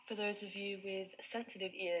For those of you with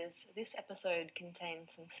sensitive ears, this episode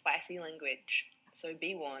contains some spicy language, so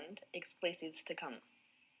be warned, expletives to come,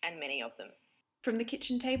 and many of them. From the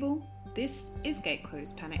kitchen table, this is Gate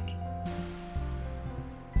Close Panic.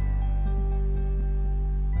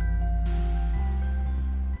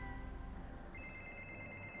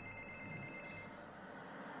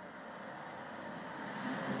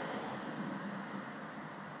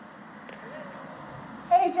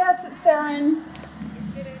 Hey Jess, it's Saren.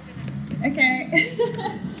 Okay.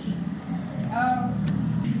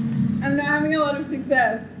 I'm not having a lot of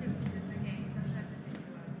success.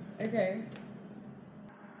 Okay.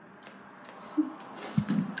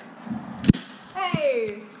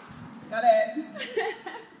 Hey! Got it.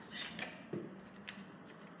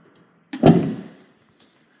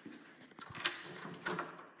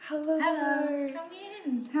 Hello. Hello, come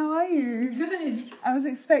in. How are you? Good. I was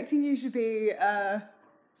expecting you to be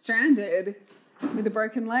stranded with a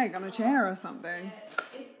broken leg on a chair or something.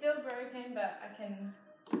 Yeah, it's still broken, but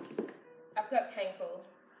I've got painful.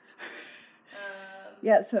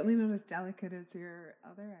 Yeah, it's certainly not as delicate as your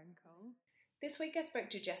other ankle. This week I spoke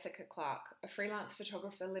to Jessica Clark, a freelance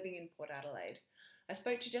photographer living in Port Adelaide. I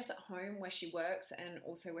spoke to Jess at home where she works and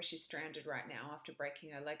also where she's stranded right now after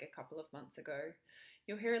breaking her leg a couple of months ago.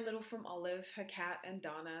 You'll hear a little from Olive, her cat, and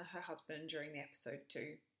Dana, her husband, during the episode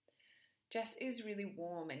too. Jess is really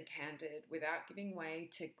warm and candid without giving way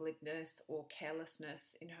to glibness or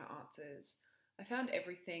carelessness in her answers. I found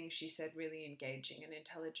everything she said really engaging and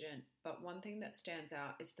intelligent, but one thing that stands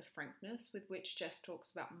out is the frankness with which Jess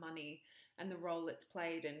talks about money and the role it's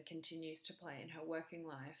played and continues to play in her working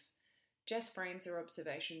life. Jess frames her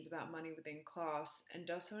observations about money within class and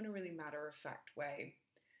does so in a really matter-of-fact way.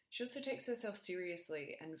 She also takes herself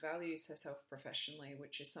seriously and values herself professionally,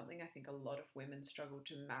 which is something I think a lot of women struggle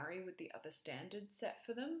to marry with the other standards set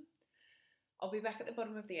for them. I'll be back at the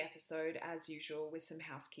bottom of the episode, as usual, with some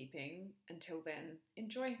housekeeping. Until then,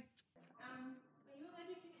 enjoy. Are you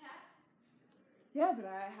allergic to cat? Yeah, but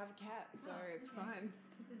I have a cat, so it's fine.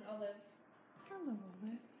 This is Olive. Hello,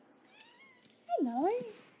 Olive. Hello.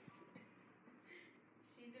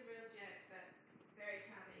 She's a real jet, but very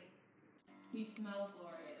charming. You smell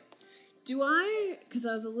glorious. Do I? Because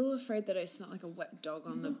I was a little afraid that I smelled like a wet dog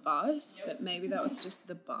on the bus, but maybe that was just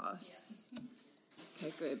the bus.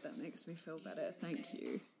 Okay, good. That makes me feel better. Thank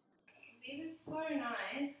you. These are so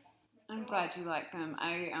nice. I'm glad you like them.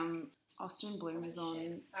 Austin Bloom is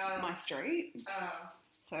on my street, Oh,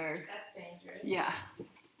 so that's dangerous. yeah.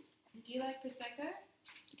 Do you like Prosecco?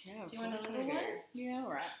 Yeah, Do you want a of course little I do. one? Yeah,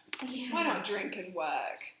 all right. Yeah. Why not drink and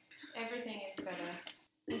work? Everything is better.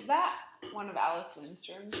 Is that one of Alice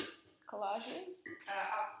Lindstrom's collages?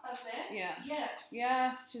 Up there? Yeah. Yeah.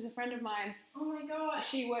 Yeah, she's a friend of mine. Oh my gosh.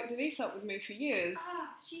 She worked at ESOP with me for years.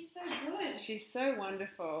 She's so good. She's so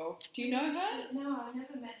wonderful. Do you know her? No, I've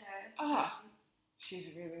never met her. Ah. She's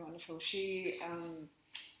really wonderful. She and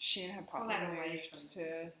her partner moved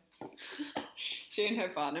to she and her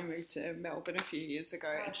partner moved to Melbourne a few years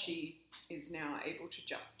ago, and she is now able to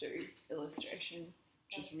just do illustration,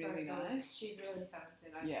 which is really nice. She's really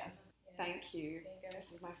talented. Yeah. Thank you. There you go.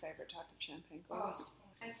 This is my favourite type of champagne glass.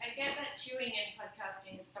 I get that chewing and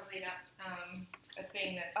podcasting is probably not a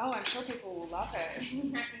thing that. Oh, I'm sure people will love it.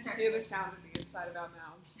 Hear the sound of the inside of our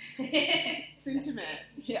mouths. It's It's intimate.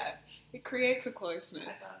 Yeah. It creates a I closeness.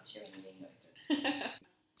 love chewing and being noises.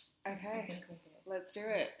 Okay, let's do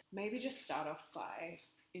it. Maybe just start off by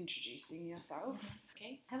introducing yourself.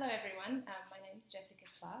 Okay. Hello, everyone. My name is Jessica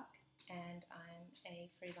Clark, and I'm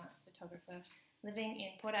a freelance photographer living in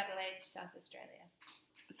Port Adelaide, South Australia.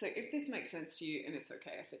 So if this makes sense to you, and it's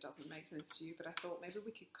okay if it doesn't make sense to you, but I thought maybe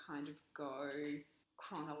we could kind of go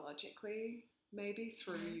chronologically, maybe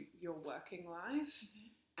through your working life,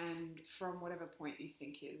 and from whatever point you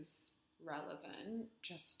think is relevant,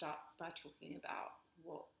 just start by talking about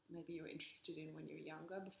what maybe you were interested in when you were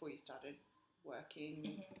younger, before you started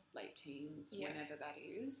working, late teens, Yeah. whenever that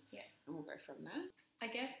is, Yeah. and we'll go from there. I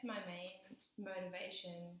guess my main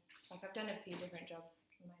motivation, like I've done a few different jobs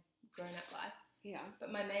in my grown-up life, Yeah.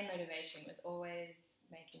 but my main motivation was always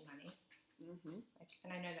making money. Mm-hmm.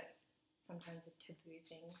 And I know that's sometimes a taboo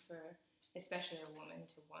thing for especially a woman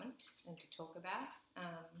to want and to talk about,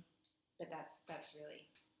 but that's really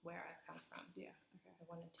where I've come from. Yeah. Okay. I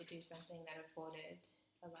wanted to do something that afforded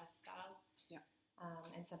a lifestyle, Yeah.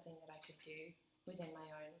 And something that I could do within my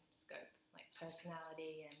own scope, like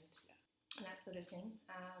personality and that sort of thing.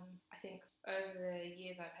 I think over the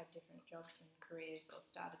years I've had different jobs and careers, or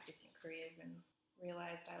started different careers, and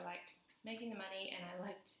realised I liked making the money and I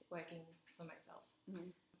liked working for myself.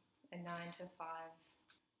 Mm-hmm. A 9-to-5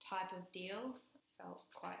 type of deal felt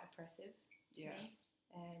quite oppressive to Yeah. me,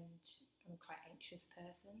 and quite anxious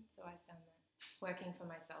person, so I found that working for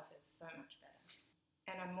myself is so much better.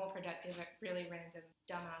 And I'm more productive at really random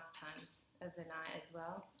dumbass times of the night as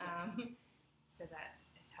well. So that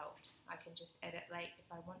has helped. I can just edit late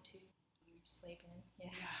if I want to, sleep in.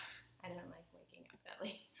 Yeah. I don't like waking up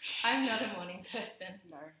early. I'm not a morning person.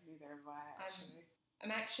 No, neither am I, actually.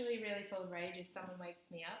 I'm actually really full of rage if someone wakes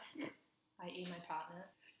me up, i.e. my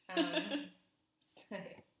partner. So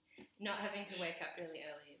not having to wake up really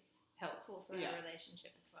early is helpful for our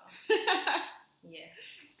relationship as well. Yeah.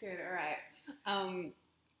 Good, all right.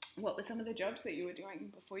 What were some of the jobs that you were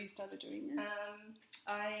doing before you started doing this?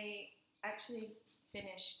 I actually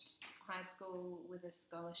finished high school with a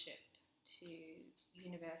scholarship to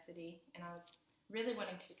university, and I was really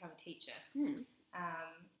wanting to become a teacher.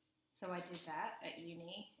 So I did that at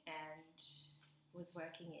uni and was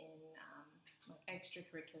working in like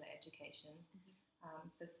extracurricular education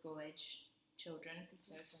for school-age children,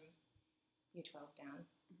 so from year 12 down.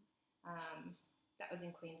 That was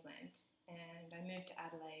in Queensland, and I moved to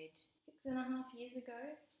Adelaide 6.5 years ago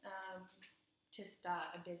to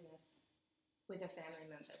start a business with a family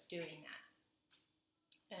member doing that.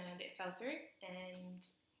 And it fell through, and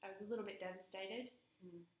I was a little bit devastated.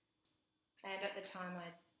 And at the time,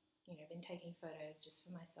 I'd been taking photos just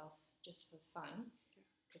for myself, just for fun,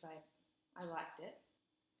 because I liked it.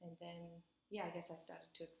 And then, I guess I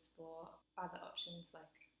started to explore other options,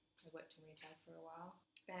 like I worked in retail for a while.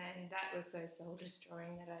 And that was so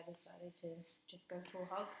soul-destroying that I decided to just go full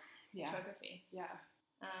hog photography. Yeah.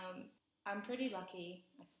 I'm pretty lucky,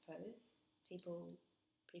 I suppose. People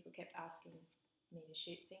kept asking me to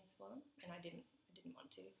shoot things for them, and I didn't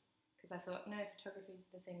want to, because I thought, no, photography is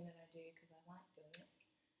the thing that I do because I like doing it.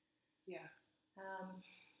 Yeah.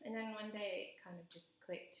 And then one day it kind of just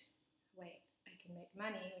clicked. Wait, I can make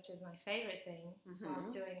money, which is my favourite thing,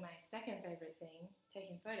 whilst doing my second favourite thing,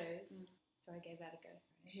 taking photos. So I gave that a go.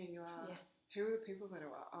 Here you are. Yeah. Who are the people that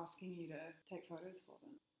are asking you to take photos for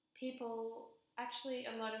them? People, actually,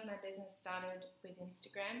 a lot of my business started with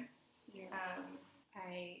Instagram. Yeah.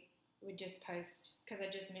 I would just post, because I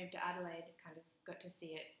just moved to Adelaide, kind of got to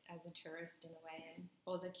see it as a tourist in a way, and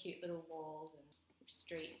all the cute little walls and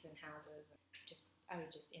streets and houses. I would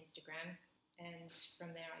just Instagram, and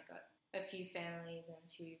from there I got a few families and a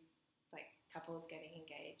few couples getting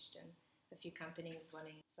engaged, and a few companies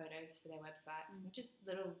wanting photos for their websites, and just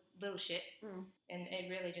little shit. And it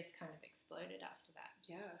really just kind of exploded after that.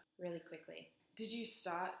 Yeah. Really quickly. Did you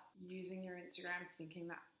start using your Instagram thinking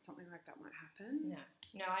that something like that might happen?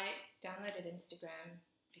 No, I downloaded Instagram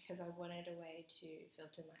because I wanted a way to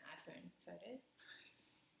filter my iPhone photos.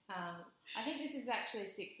 I think this is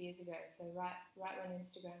actually 6 years ago, so right when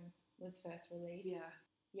Instagram was first released.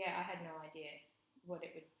 Yeah, I had no idea what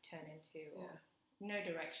it would turn into, or no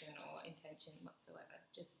direction or intention whatsoever.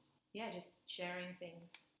 Just sharing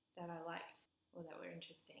things that I liked or that were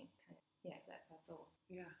interesting. That's all.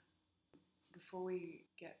 Yeah. Before we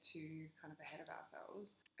get too kind of ahead of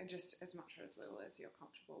ourselves, and just as much or as little as you're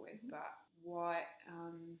comfortable with, but what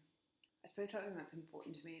I suppose something that's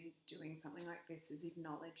important to me in doing something like this is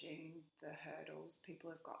acknowledging the hurdles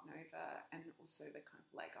people have gotten over, and also the kind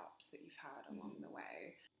of leg ups that you've had along the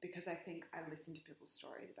way. Because I think I listen to people's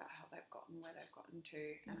stories about how they've gotten where they've gotten to,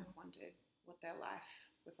 and I've wondered what their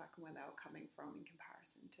life was like and where they were coming from in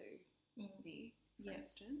comparison to me, for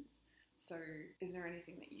instance. So is there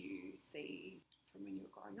anything that you see from when you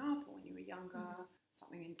were growing up or when you were younger,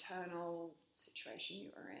 something internal, situation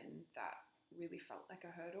you were in that really felt like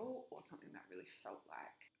a hurdle, or something that really felt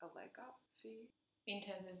like a leg up for you? In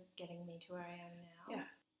terms of getting me to where I am now?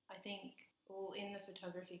 I think, in the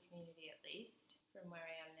photography community at least, from where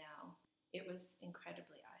I am now, it was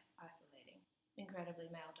incredibly isolating,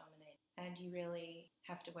 incredibly male dominated, and you really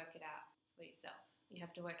have to work it out for yourself. You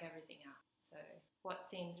have to work everything out. So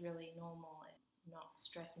what seems really normal and not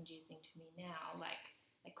stress inducing to me now, like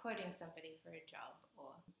quoting somebody for a job,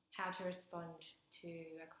 or how to respond to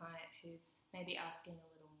a client who's maybe asking a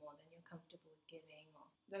little more than you're comfortable with giving, or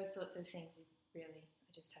those sorts of things, I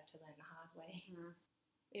just had to learn the hard way.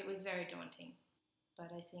 It was very daunting,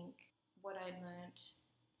 but I think what I learned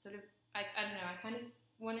I don't know, I kind of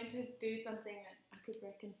wanted to do something that I could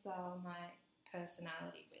reconcile my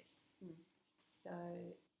personality with. So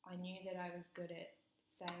I knew that I was good at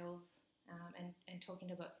sales and talking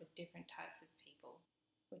to lots of different types of people,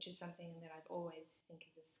 which is something that I've always think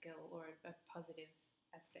is a skill or a positive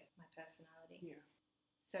aspect of my personality. Yeah.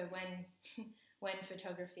 So when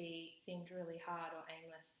photography seemed really hard or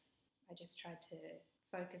aimless, I just tried to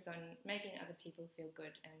focus on making other people feel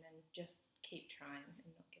good, and then just keep trying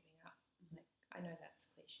and not giving up. I know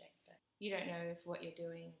that's cliche, but you don't know if what you're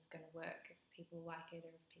doing is going to work, if people like it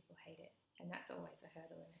or if people hate it. And that's always a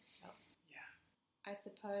hurdle in itself. Yeah. I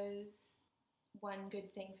suppose one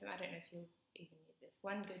good thing I don't know if you'll even use this,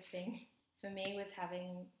 one good thing for me was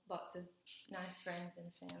having lots of nice friends and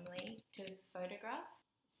family to photograph.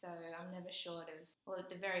 So I'm never short of, well, at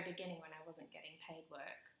the very beginning when I wasn't getting paid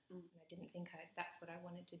work, and I didn't think that's what I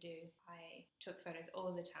wanted to do, I took photos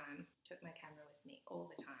all the time, took my camera with me all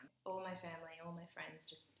the time. All my family, all my friends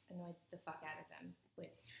just annoyed the fuck out of them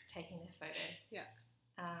with taking their photo. Yeah.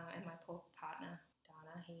 And my poor partner,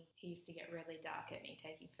 Dana, he used to get really dark at me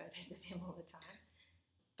taking photos of him all the time.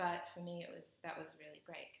 But for me, that was really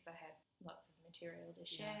great because I had lots of material to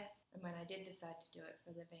share. And when I did decide to do it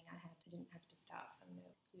for a living, I didn't have to start from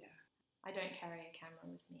nil. Yeah. I don't carry a camera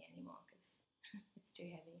with me anymore because it's too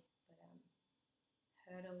heavy. But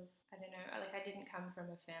hurdles, I don't know. Like I didn't come from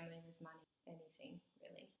a family with money, anything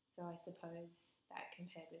really. So I suppose that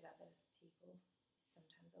compared with other people,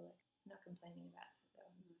 sometimes I'm not complaining about that though.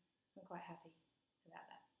 I'm quite happy about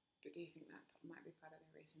that. But do you think that might be part of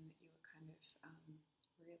the reason that you were kind of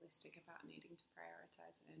realistic about needing to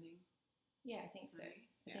prioritise earning? Yeah, I think so. Right.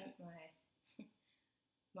 I think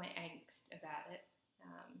my angst about it,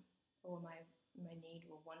 or my need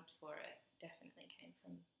or want for it, definitely came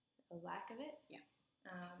from a lack of it. Yeah.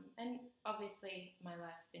 And obviously, my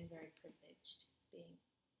life's been very privileged being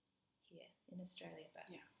here in Australia, but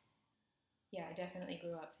yeah, I definitely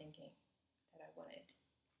grew up thinking that I wanted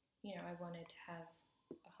to have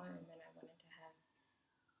a home and I wanted to have,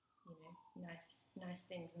 nice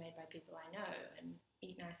things made by people I know and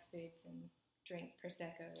eat nice foods and drink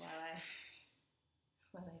Prosecco while I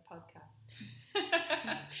podcast.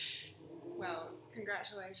 Well,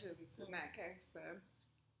 congratulations in that case, though.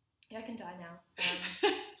 Yeah, I can die now.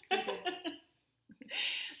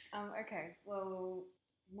 Okay, well,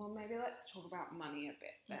 maybe let's talk about money a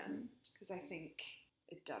bit then, because I think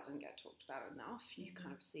it doesn't get talked about enough. You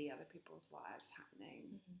kind of see other people's lives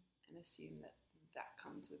happening and assume that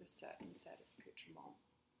comes with a certain set of accoutrement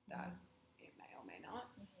that it may or may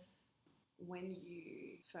not. When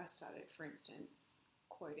you first started, for instance,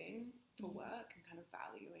 quoting for work and kind of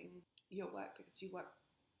valuing your work because you work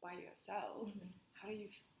by yourself, how do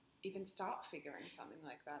you even start figuring something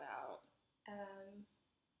like that out?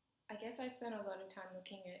 I guess I spent a lot of time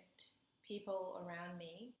looking at people around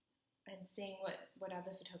me and seeing what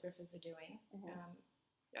other photographers are doing.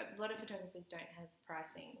 A lot of photographers don't have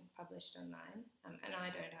pricing published online, and I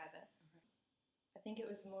don't either. I think it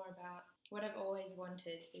was more about what I've always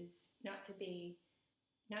wanted is not to be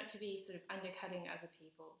sort of undercutting other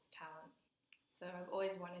people's talent. So I've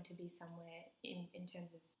always wanted to be somewhere in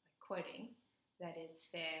terms of like quoting that is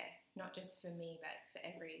fair, not just for me, but for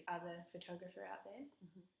every other photographer out there,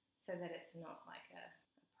 so that it's not like a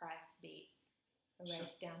price beat, a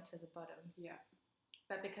race down to the bottom. Yeah.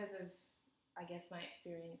 But because of, I guess, my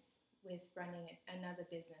experience with running another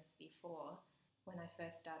business before, when I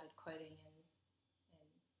first started quoting and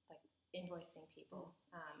like invoicing people,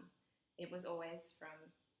 it was always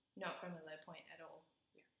not from a low point at all.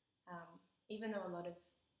 Yeah. Even though a lot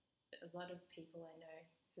of people I know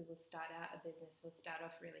who will start out a business will start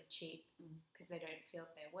off really cheap because they don't feel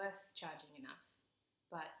they're worth charging enough.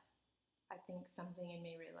 But I think something in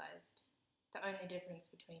me realised the only difference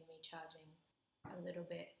between me charging a little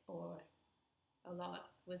bit or a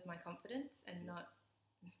lot was my confidence and not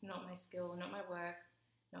my skill, not my work,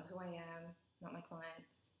 not who I am, not my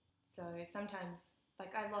clients. So sometimes,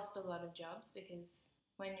 like, I lost a lot of jobs because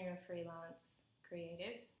when you're a freelance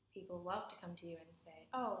creative, people love to come to you and say,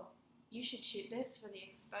 oh, you should shoot this for the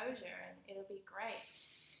exposure and it'll be great.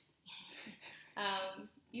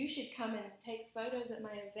 You should come and take photos at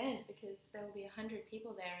my event because there will be 100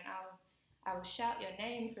 people there and I will shout your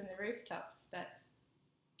name from the rooftops, but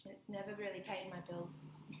it never really paid my bills.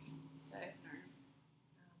 So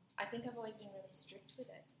I think I've always been really strict with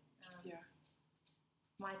it.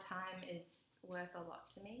 My time is worth a lot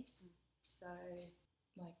to me, so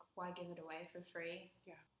like, why give it away for free?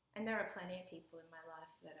 Yeah. And there are plenty of people in my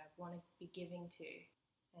life that I want to be giving to,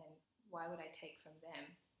 and why would I take from them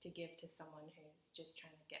to give to someone who's just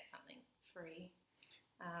trying to get something free?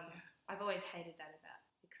 I've always hated that about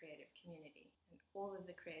the creative community and all of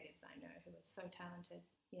the creatives I know who are so talented.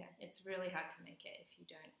 Yeah, it's really hard to make it if you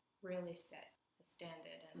don't really set a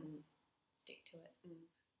standard and stick to it.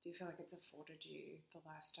 Do you feel like it's afforded you the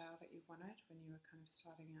lifestyle that you wanted when you were kind of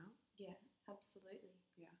starting out? Yeah, absolutely.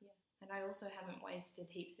 Yeah. And I also haven't wasted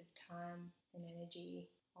heaps of time and energy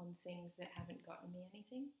on things that haven't gotten me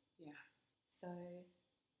anything. Yeah. So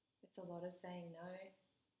it's a lot of saying no,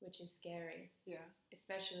 which is scary. Yeah.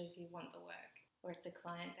 Especially if you want the work or it's a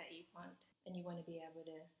client that you want and you want to be able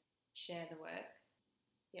to share the work.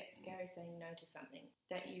 it's scary saying no to something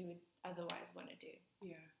that you would otherwise want to do.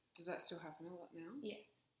 Yeah. Does that still happen a lot now? Yeah.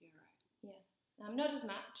 Yeah, right. Not as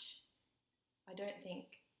much. I don't think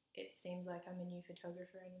it seems like I'm a new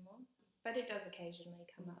photographer anymore, but it does occasionally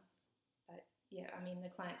come up. But yeah, I mean,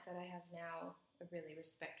 the clients that I have now are really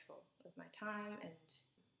respectful of my time and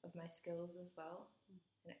of my skills as well.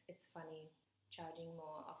 And it's funny, charging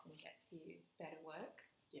more often gets you better work.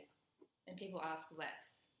 Yeah. And people ask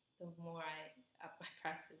less. The more I up my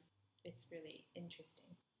prices, it's really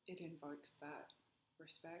interesting. It invokes that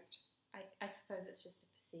respect. I suppose it's just a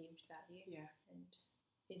perceived value. Yeah. And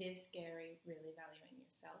it is scary really valuing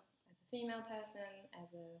yourself as a female person,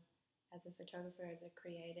 as a photographer, as a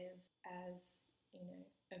creative, as, you know,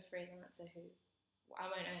 a freelancer who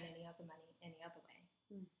I won't earn any other money any other way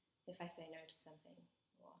if I say no to something,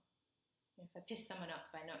 or, you know, if I piss someone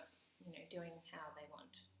off by not, you know, doing how they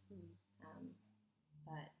want.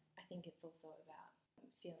 But I think it's also about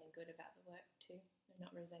feeling good about the work too and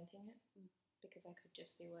not resenting it, because I could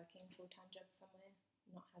just be working a full-time job somewhere,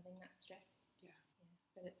 not having that stress. Yeah.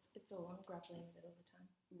 But it's all, I'm grappling with it all the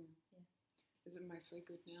time. Yeah. Is it mostly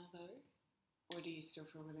good now though? Or do you still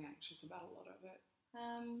feel really anxious about a lot of it?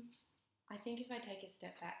 I think if I take a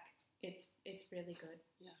step back, it's really good.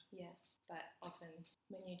 Yeah. But often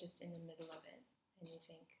when you're just in the middle of it and you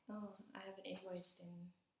think, oh, I haven't invoiced in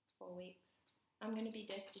 4 weeks, I'm going to be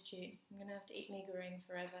destitute, I'm going to have to eat mee goreng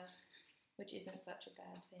forever, which isn't such a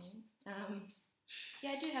bad thing.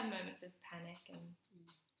 I do have moments of panic and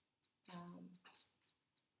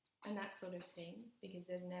that sort of thing, because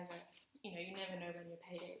there's never, you know, you never know when your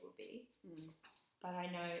payday will be. But I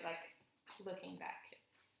know, like, looking back,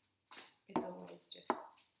 it's always just,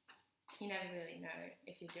 you never really know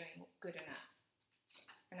if you're doing good enough.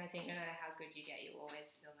 And I think no matter how good you get, you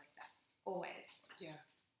always feel like that. Always. Yeah.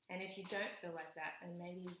 And if you don't feel like that, then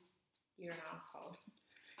maybe you're an asshole.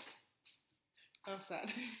 Oh,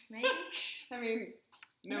 sad. Maybe. I mean,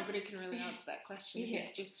 nobody can really answer that question. Yeah.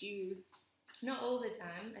 It's just you. Not all the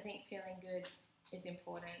time. I think feeling good is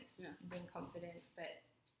important, Yeah. being confident, but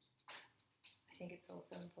I think it's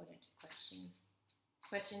also important to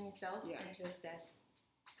question yourself Yeah. and to assess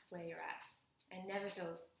where you're at, and never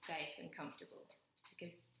feel safe and comfortable,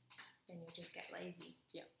 because then you'll just get lazy.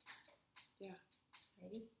 Yeah.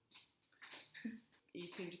 Maybe. You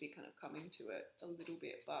seem to be kind of coming to it a little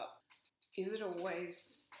bit, but is it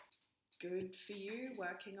always good for you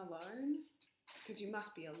working alone? Because you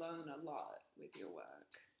must be alone a lot with your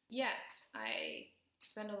work. Yeah, I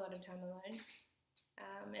spend a lot of time alone,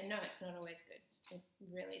 and no, it's not always good. It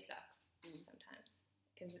really sucks sometimes,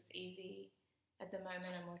 because it's easy. At the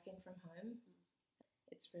moment, I'm working from home.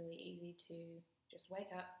 It's really easy to just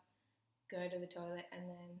wake up, go to the toilet, and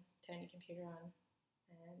then turn your computer on.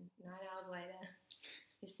 And 9 hours later,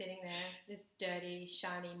 you're sitting there, this dirty,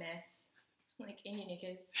 shiny mess, like in your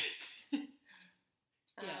knickers.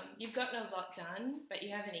 You've gotten a lot done, but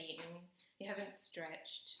you haven't eaten, you haven't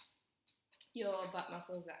stretched, your butt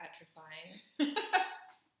muscles are atrophying,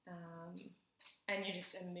 and you're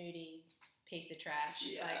just a moody piece of trash.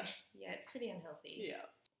 Yeah. It's pretty unhealthy. Yeah.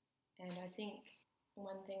 And I think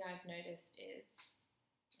one thing I've noticed is,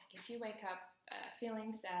 like, if you wake up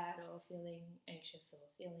feeling sad or feeling anxious or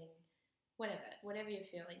feeling whatever your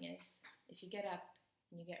feeling is, if you get up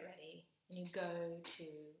and you get ready and you go to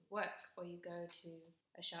work, or you go to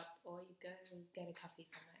a shop, or you go get a coffee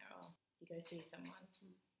somewhere, or you go see someone,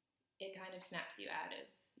 it kind of snaps you out of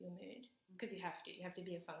your mood, because you have to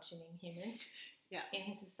be a functioning human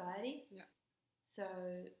in society. Yeah. So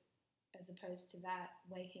as opposed to that,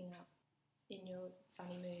 waking up in your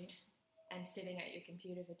funny mood and sitting at your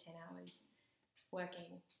computer for 10 hours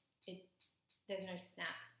working, there's no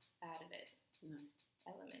snap out of it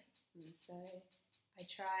element. So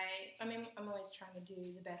I'm always trying to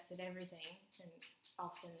do the best at everything, and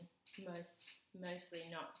often mostly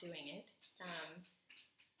not doing it.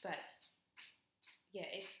 But yeah,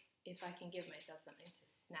 if I can give myself something to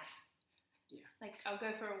snap, like I'll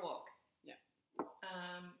go for a walk,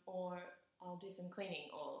 or I'll do some cleaning,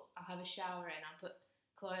 or I'll have a shower and I'll put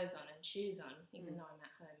clothes on and shoes on, even though I'm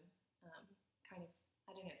at home. Kind of,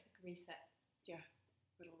 I don't know, it's like a reset. Yeah,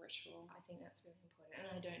 little ritual. I think that's really important,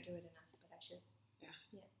 and I don't do it enough, but I should. Yeah.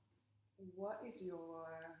 Yeah. What is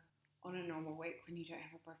on a normal week when you don't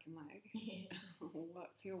have a broken leg?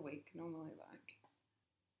 What's your week normally like?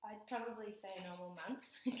 I'd probably say a normal month,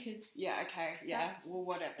 because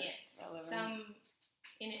whatever's relevant.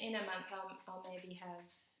 In a month I'll maybe have,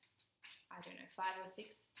 I don't know, 5 or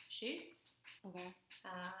 6 shoots. Okay.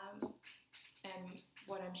 And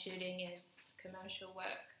what I'm shooting is commercial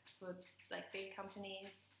work for like big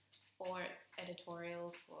companies, or it's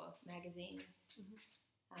editorial for magazines.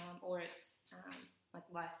 or it's like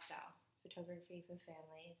lifestyle photography for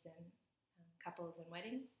families and couples and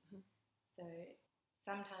weddings. Mhm. So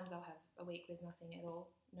sometimes I'll have a week with nothing at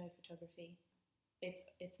all, no photography.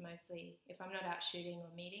 It's mostly, if I'm not out shooting or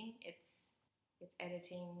meeting, it's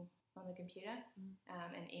editing on the computer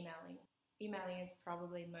and emailing. Emailing is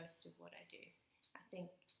probably most of what I do. I think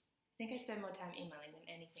I spend more time emailing than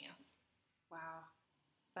anything else. Wow.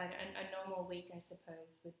 But a normal week, I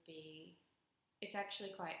suppose, would be, it's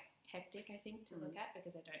actually quite hectic, I think, to look at,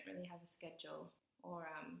 because I don't really have a schedule or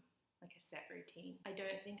like a set routine. I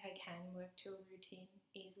don't think I can work to a routine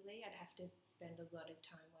easily. I'd have to spend a lot of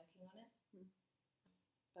time working on it.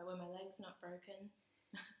 But when my leg's not broken,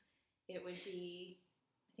 it would be,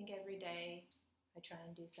 I think every day I try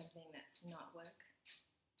and do something that's not work,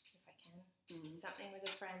 if I can. Something with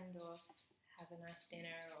a friend, or have a nice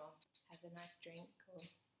dinner, or have a nice drink, or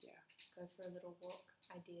go for a little walk,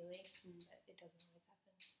 ideally, but it doesn't always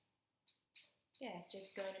happen. Yeah,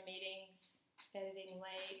 just going to meetings, editing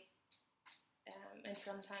late, and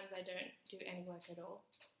sometimes I don't do any work at all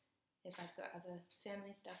if I've got other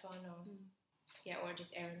family stuff on, or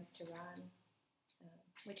just errands to run,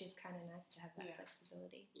 which is kind of nice to have that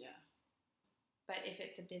flexibility. Yeah. But if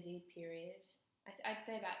it's a busy period, I'd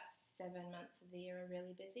say about 7 months of the year are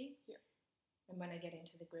really busy. Yeah. And when I get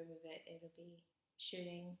into the groove of it, it'll be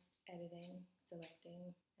shooting, editing,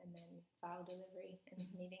 selecting, and then file delivery and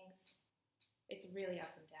meetings. It's really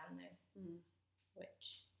up and down though,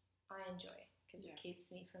 which I enjoy because it keeps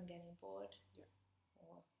me from getting bored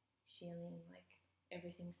or feeling like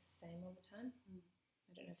everything's the same all the time.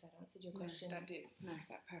 I don't know if that answered your question. No, that did. No,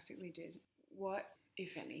 that perfectly did. What,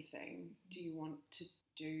 if anything, do you want to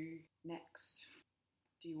do next?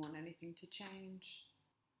 Do you want anything to change?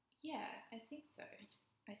 Yeah, I think so.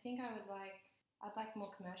 I think I'd like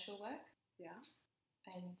more commercial work. Yeah.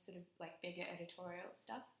 And sort of like bigger editorial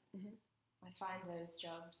stuff. I find those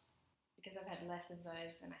jobs, because I've had less of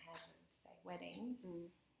those than I have of, say, weddings,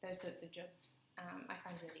 those sorts of jobs I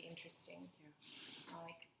find really interesting. Yeah. I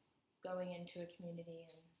like going into a community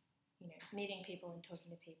and, meeting people and talking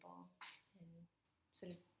to people and sort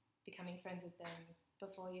of becoming friends with them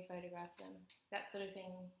before you photograph them. That sort of thing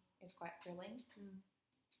is quite thrilling.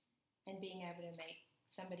 And being able to make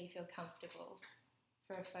somebody feel comfortable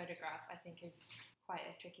for a photograph, I think, is quite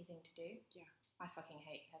a tricky thing to do. Yeah. I fucking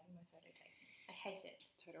hate having my photo taken. I hate it.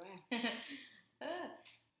 So do I.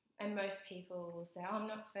 And most people will say, oh, I'm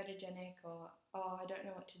not photogenic, or, oh, I don't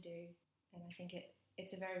know what to do. And I think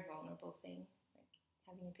it's a very vulnerable thing, like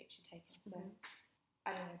having a picture taken. So,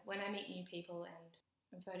 I don't know, when I meet new people and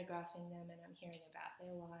I'm photographing them and I'm hearing about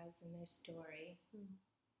their lives and their story,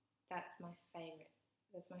 that's my favourite.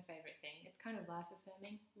 That's my favourite thing. It's kind of life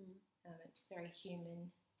affirming. It's very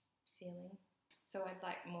human feeling. So I'd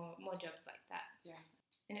like more jobs like that. Yeah.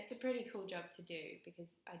 And it's a pretty cool job to do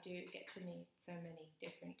because I do get to meet so many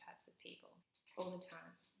different types of people all the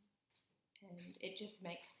time. And it just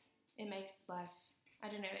makes life, I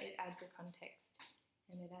don't know, it adds a context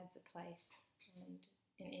and it adds a place and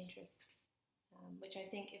an interest, which I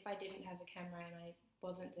think if I didn't have a camera and I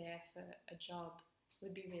wasn't there for a job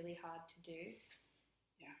would be really hard to do.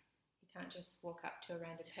 Yeah. You can't just walk up to a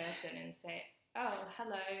random person and say, oh,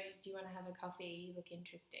 hello, do you want to have a coffee? You look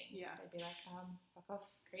interesting. Yeah. They'd be like, fuck off,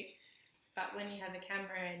 creep. But when you have a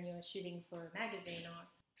camera and you're shooting for a magazine, or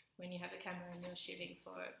when you have a camera and you're shooting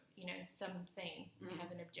for, something, you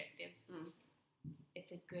have an objective,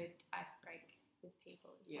 it's a good icebreak with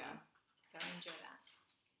people as well. So I enjoy that.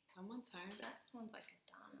 Someone's home. That sounds like a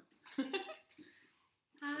Dana.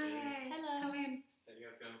 Hi. Hello. Come in. How you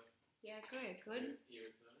guys going? Yeah, good. Good?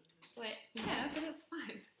 You recording? Yeah, but it's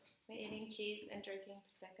fine. We're eating cheese and drinking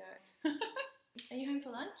Prosecco. Are you home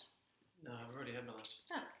for lunch? No, I've already had my lunch.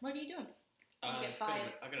 Oh, what are you doing? You get I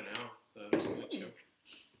fired. got an hour, so I'm just going to chill.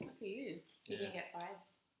 Look at you. You didn't get fired?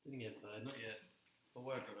 Didn't get fired, not yet. I'll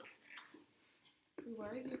work on it. You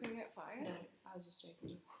worried you were going to get fired? No, I was just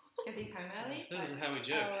joking. Because he's home early? This is how we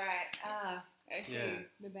joke. Oh, right. I see. Yeah.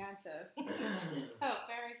 The banter. Oh,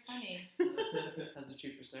 very funny. How's the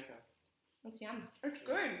cheap Prosecco? It's yum. It's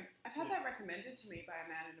good. I've had that recommended to me by a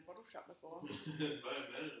man in a bottle shop before. By a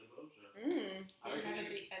man in a bottle shop. Did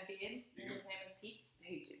you have a beard? And his name was Pete?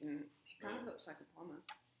 He didn't. He kind of looks like a plumber.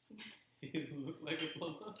 He looked like a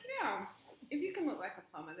plumber. Yeah. If you can look like a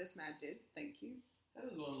plumber, this man did. Thank you. How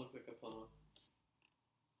does one look like a plumber?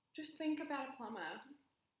 Just think about a plumber.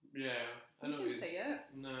 Yeah, I You know. can see it.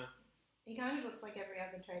 No. He kind of looks like every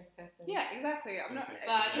other tradesperson. Yeah, exactly. I'm not. Okay.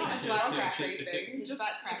 It's not a But- derogatory thing. His Just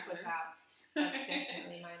butt crack was out. That's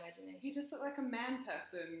definitely my imagination. He just looked like a man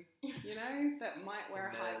person, that might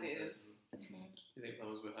wear a high vis. You think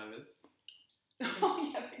plumbers wear high vis? Oh,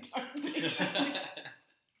 yeah, they don't do that.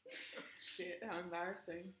 Shit, how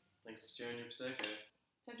embarrassing. Thanks for sharing your Prosecco.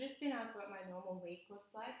 So I've just been asked what my normal week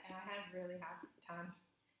looks like, and I had really hard time.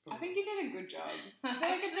 I think you did a good job. I feel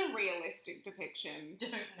like it's a realistic depiction.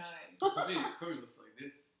 Don't know. Probably looks like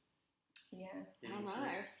this. Yeah. How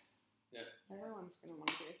nice. Yeah. Everyone's going to want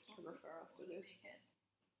to be a photographer after this.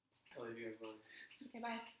 I'll leave you everyone. Okay,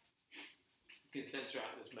 bye. You can censor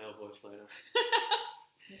out this male voice later.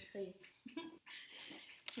 Yes, please.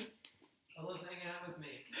 I love hanging out with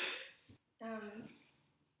me.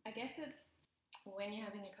 I guess it's when you're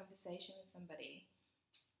having a conversation with somebody,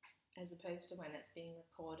 as opposed to when it's being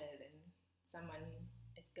recorded and someone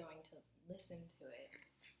is going to listen to it.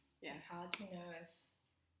 Yeah. It's hard to know if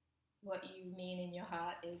what you mean in your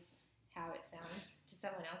heart is how it sounds to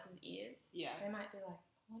someone else's ears. Yeah. They might be like,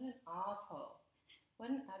 what an asshole. What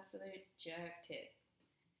an absolute jerk tit.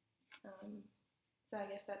 So I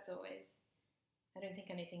guess that's always, I don't think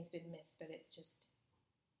anything's been missed, but it's just,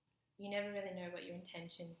 you never really know what your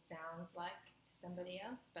intention sounds like to somebody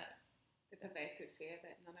else, but The pervasive fear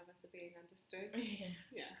that none of us are being understood. yeah.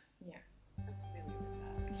 Yeah. Yeah. I'm familiar with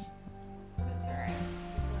that. That's alright. I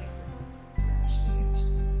feel like we've scratched the itch.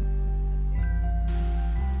 That's good.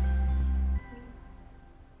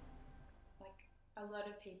 Like a lot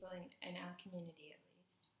of people in our community at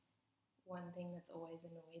least, one thing that's always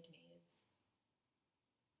annoyed me is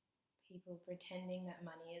people pretending that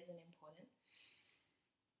money isn't important.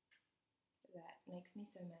 That makes me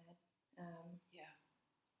so mad. Yeah.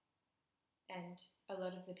 And a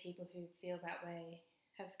lot of the people who feel that way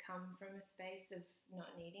have come from a space of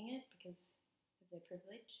not needing it because of their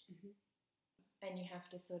privilege. Mhm. And you have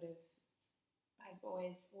to sort of, I've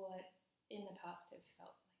always, in the past have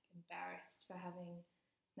felt like embarrassed for having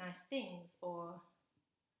nice things or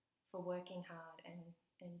for working hard and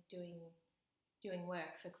doing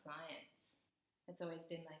work for clients. It's always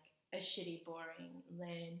been like a shitty, boring,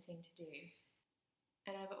 lame thing to do.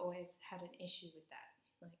 And I've always had an issue with that.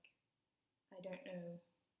 Like, I don't know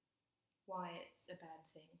why it's a bad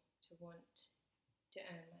thing to want to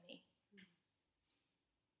earn money.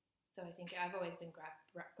 So I think I've always been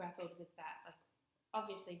grappled with that, like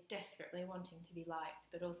obviously desperately wanting to be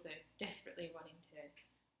liked, but also desperately wanting to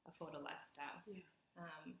afford a lifestyle,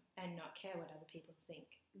 and not care what other people think,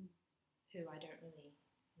 who I don't really,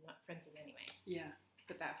 I'm not friends with anyway. Yeah.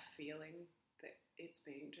 But that feeling that it's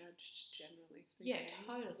being judged, generally speaking. Yeah,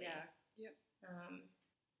 totally. Yeah. Yep.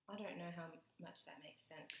 I don't know how much that makes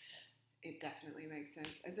sense. It definitely makes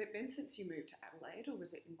sense. Has it been since you moved to Adelaide, or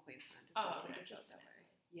was it in Queensland as well? Oh, no, that you felt just that way?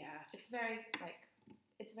 Adelaide. Yeah.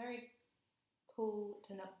 It's very cool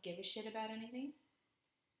to not give a shit about anything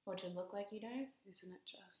or to look like you don't. Isn't it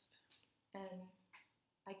just? And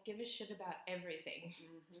I give a shit about everything.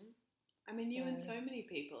 Mm-hmm. I mean, you and So- so many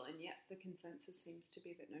people, and yet the consensus seems to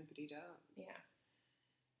be that nobody does. Yeah.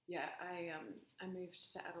 Yeah, I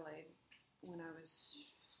moved to Adelaide when I was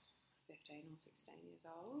 15 or 16 years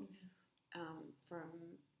old,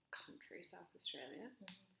 from country South Australia.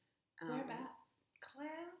 Whereabouts?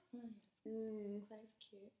 Clare? Claire's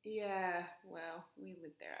cute. Yeah, well, we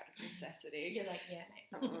lived there out of necessity. You're like, yeah,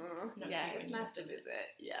 mate. Not Yeah, cute it's when you nice to have to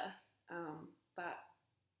visit. Yeah, but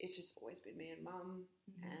it's just always been me and Mum,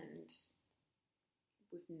 and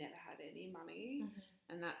we've never had any money,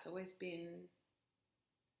 and that's always been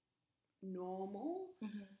normal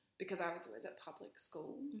because I was always at public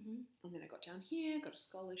school, and then I got down here, got a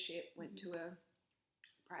scholarship, went to a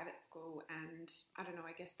private school, and I don't know,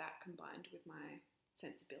 I guess that combined with my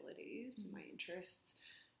sensibilities, my interests,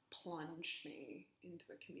 plunged me into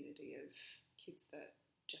a community of kids that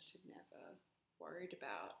just had never worried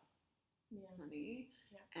about money.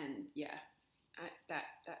 And that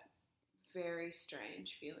very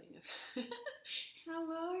strange feeling of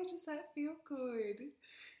hello, does that feel good?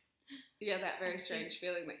 Yeah, that very strange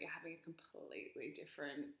feeling that you're having a completely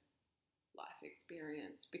different life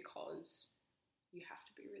experience because you have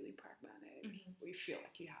to be really pragmatic, or you feel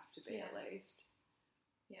like you have to be at least.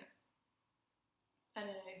 I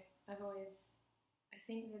don't know. I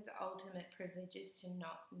think that the ultimate privilege is to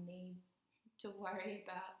not need to worry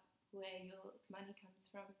about where your money comes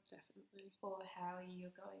from. Definitely. Or how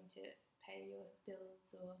you're going to pay your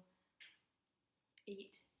bills or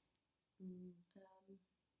eat.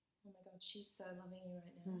 Oh my god, she's so loving you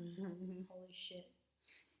right now. Holy shit.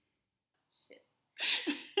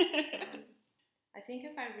 I think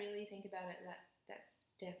if I really think about it, that's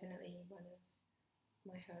definitely one of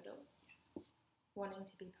my hurdles. Wanting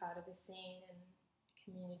to be part of a scene and a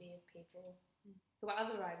community of people who are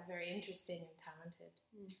otherwise very interesting and talented,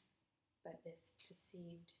 but this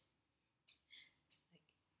perceived,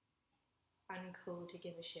 like, uncool to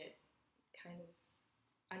give a shit kind of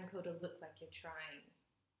uncool to look like you're trying.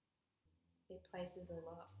 It places a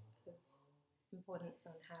lot of importance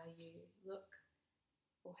on how you look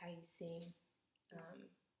or how you seem.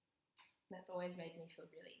 That's always made me feel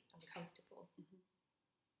really uncomfortable.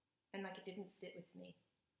 And like it didn't sit with me,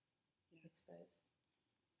 I suppose.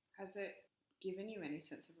 Has it given you any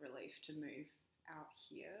sense of relief to move out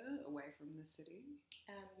here, away from the city?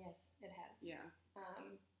 Yes, it has. Yeah.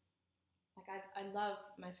 Like I love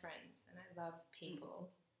my friends and I love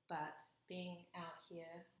people, but being out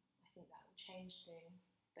here, I think that will change soon.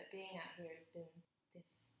 But being out here has been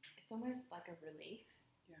this, it's almost like a relief.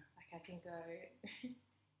 Yeah. Like I can go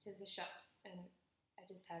to the shops and I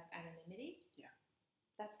just have anonymity. Yeah.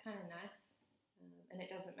 That's kind of nice. And it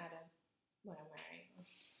doesn't matter what I'm wearing or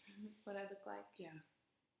what I look like. Yeah.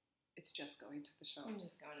 It's just going to the shops. I'm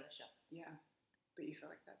just going to the shops. Yeah. But you feel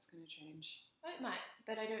like that's going to change? Oh, it might,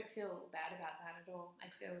 but I don't feel bad about that at all.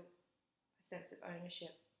 I feel a sense of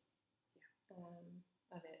ownership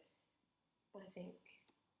of it.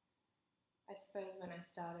 I suppose when I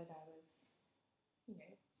started, I was,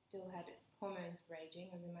 still had hormones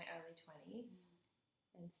raging. I was in my early 20s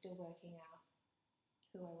and still working out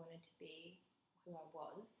who I wanted to be, who I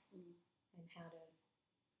was, and how to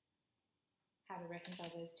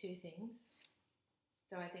reconcile those two things.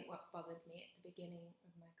 So I think what bothered me at the beginning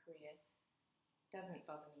of my career doesn't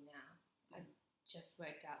bother me now. I just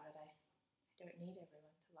worked out that I don't need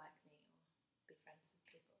everyone to like me or be friends with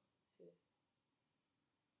people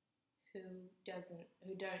who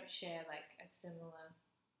don't share like a similar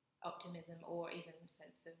optimism or even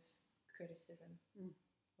sense of criticism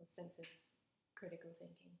or sense of critical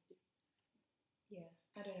thinking. Yeah,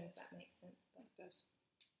 I don't know if that makes sense, but It does.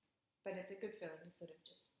 But it's a good feeling to sort of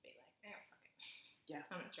just be like, oh, fuck it. Yeah.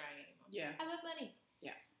 I'm not trying anymore. Yeah. I love money.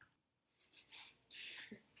 Yeah.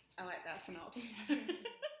 I like that synopsis.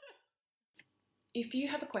 If you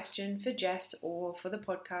have a question for Jess or for the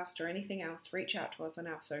podcast or anything else, reach out to us on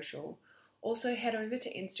our social. Also, head over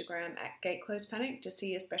to Instagram at GateClosePanic to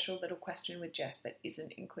see a special little question with Jess that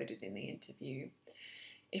isn't included in the interview.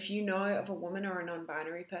 If you know of a woman or a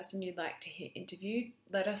non-binary person you'd like to hear interviewed,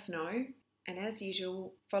 let us know. And as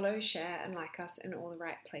usual, follow, share, and like us in all the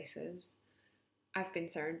right places. I've been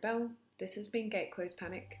Saren Bell. This has been Gate Close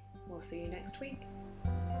Panic. We'll see you next week.